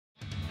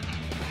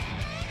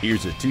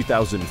Here's a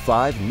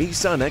 2005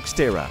 Nissan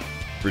Xterra.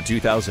 For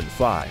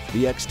 2005,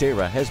 the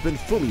Xterra has been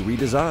fully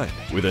redesigned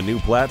with a new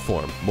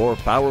platform, more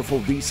powerful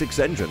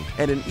V6 engine,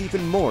 and an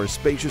even more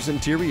spacious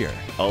interior.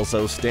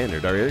 Also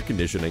standard are air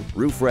conditioning,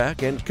 roof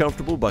rack, and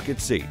comfortable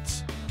bucket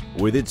seats.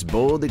 With its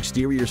bold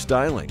exterior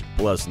styling,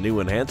 plus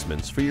new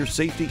enhancements for your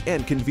safety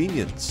and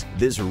convenience,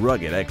 this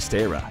rugged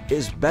Xterra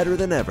is better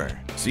than ever.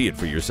 See it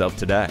for yourself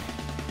today.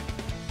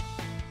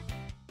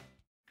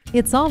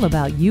 It's all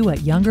about you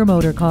at Younger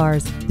Motor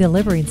Cars,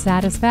 delivering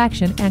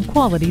satisfaction and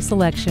quality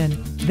selection.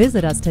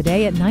 Visit us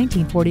today at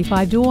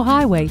 1945 Dual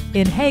Highway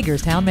in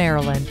Hagerstown,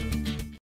 Maryland.